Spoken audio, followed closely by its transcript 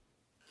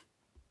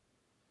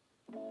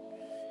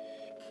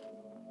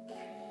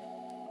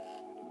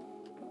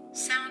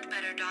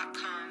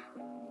soundbetter.com.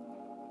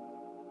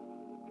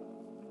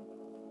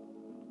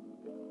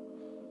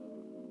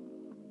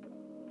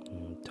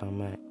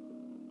 Talking about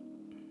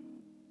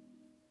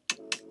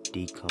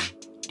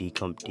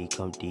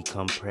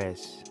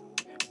decompress.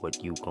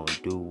 What you gonna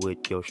do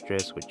with your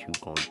stress? What you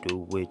gonna do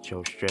with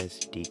your stress?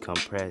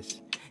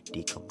 Decompress,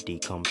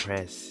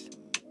 decompress.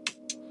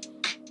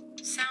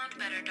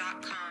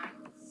 Soundbetter.com.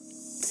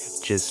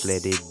 Just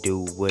let it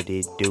do what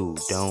it do.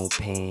 Don't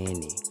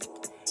panic.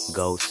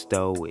 Go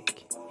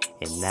stoic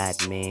and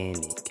not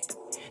manic.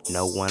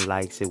 No one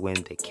likes it when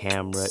the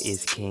camera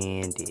is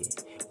candid.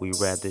 We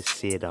rather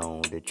sit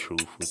on the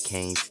truth, we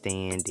can't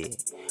stand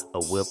it. A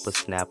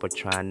whippersnapper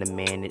trying to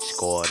manage,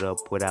 scarred up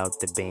without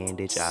the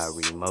bandage. Our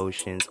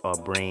emotions are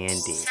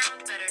branded.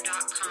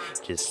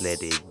 Soundbetter.com. Just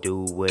let it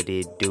do what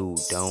it do,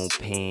 don't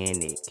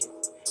panic.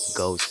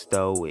 Go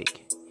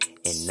stoic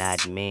and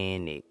not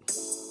manic.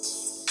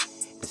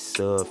 The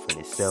suffering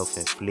is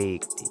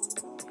self-inflicted.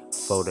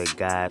 For the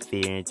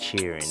God-fearing,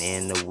 cheering,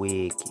 and the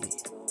wicked.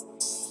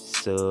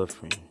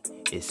 Suffering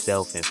is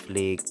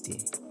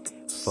self-inflicted.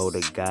 For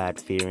the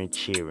God-fearing,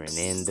 cheering,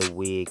 and the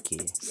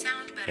wicked.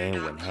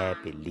 And when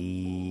happy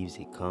leaves,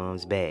 it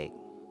comes back.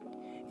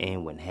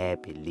 And when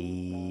happy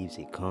leaves,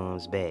 it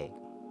comes back.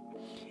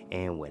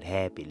 And when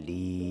happy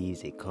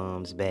leaves, it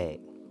comes back.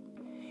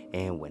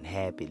 And when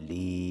happy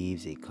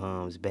leaves, it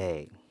comes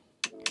back.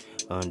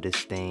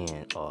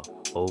 Understand or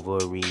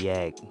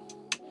overreact.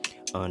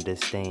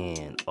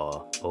 Understand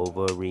or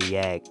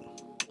overreact.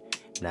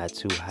 Not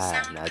too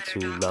high, not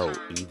too low,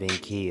 even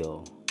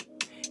kill.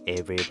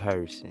 Every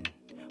person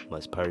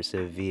must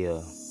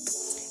persevere.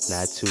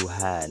 Not too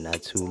high,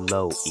 not too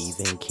low,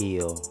 even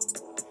kill.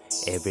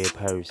 Every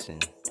person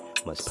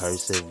must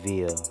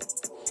persevere.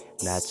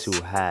 Not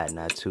too high,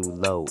 not too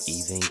low,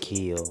 even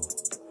kill.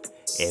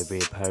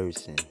 Every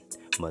person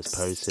must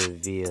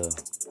persevere.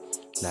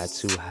 Not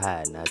too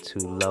high, not too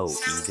low,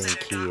 even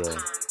kill.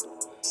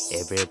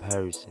 Every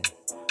person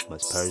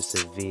must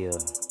persevere.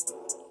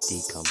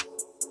 Decompress.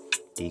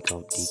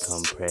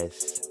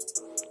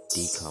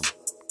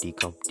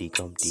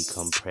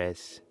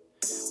 Decompress.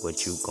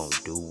 What you gon'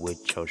 do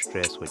with your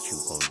stress? What you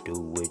gon' do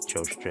with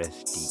your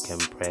stress?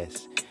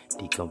 Decompress.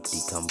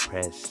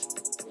 Decompress.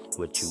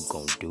 What you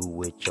gon' do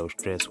with your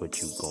stress?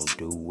 What you gon'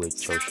 do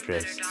with your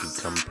stress?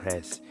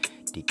 Decompress.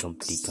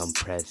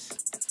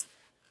 Decompress.